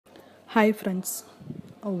Hi friends,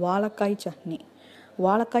 வாழைக்காய் சட்னி.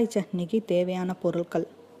 வாழைக்காய் சட்னிக்கு தேவையான பொருட்கள்: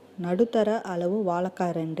 நடுத்தர அளவு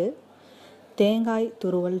வாழைக்காய் 2, தேங்காய்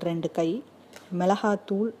துருவல் 2 கை,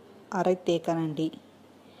 மிளகாத்தூள் அரை தேக்கரண்டி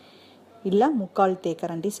இல்லை 3/4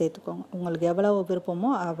 தேக்கரண்டி சேர்த்துக்கோங்க. உங்களுக்கு எவ்வளவு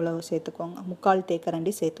விருப்பமோ அவ்வளவு சேர்த்துக்கோங்க. 3/4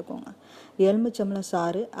 தேக்கரண்டி சேர்த்துக்கோங்க. எலுமிச்சம்பழம்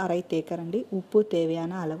சாறு அரை தேக்கரண்டி, உப்பு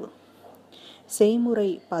தேவையான அளவு. செய்முறை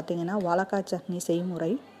பார்த்திங்கன்னா, வாழைக்காய் சட்னி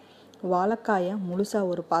செய்முறை: வாழைக்காயை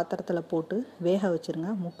முழுசாக ஒரு பாத்திரத்தில் போட்டு வேக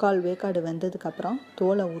வச்சுருங்க. 3/4 வேக்காடு வெந்ததுக்கப்புறம்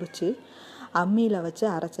தோலை உரித்து அம்மியில் வச்சு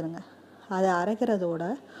அரைச்சிருங்க. அதை அரைக்கிறதோட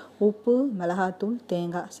உப்பு, மிளகாத்தூள்,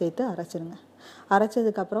 தேங்காய் சேர்த்து அரைச்சிருங்க.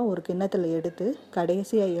 அரைச்சதுக்கப்புறம் ஒரு கிண்ணத்தில் எடுத்து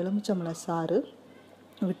கடைசியாக எலுமிச்சம்பழம் சாறு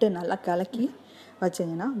விட்டு நல்லா கலக்கி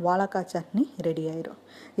வச்சிங்கன்னா வாழைக்காய் சட்னி ரெடி ஆயிடும்.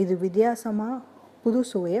 இது வித்தியாசமாக புது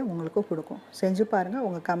சுவையை உங்களுக்கு கொடுக்கும். செஞ்சு பாருங்கள்.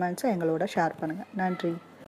 உங்கள் கமெண்ட்ஸை எங்களோட ஷேர் பண்ணுங்கள். நன்றி.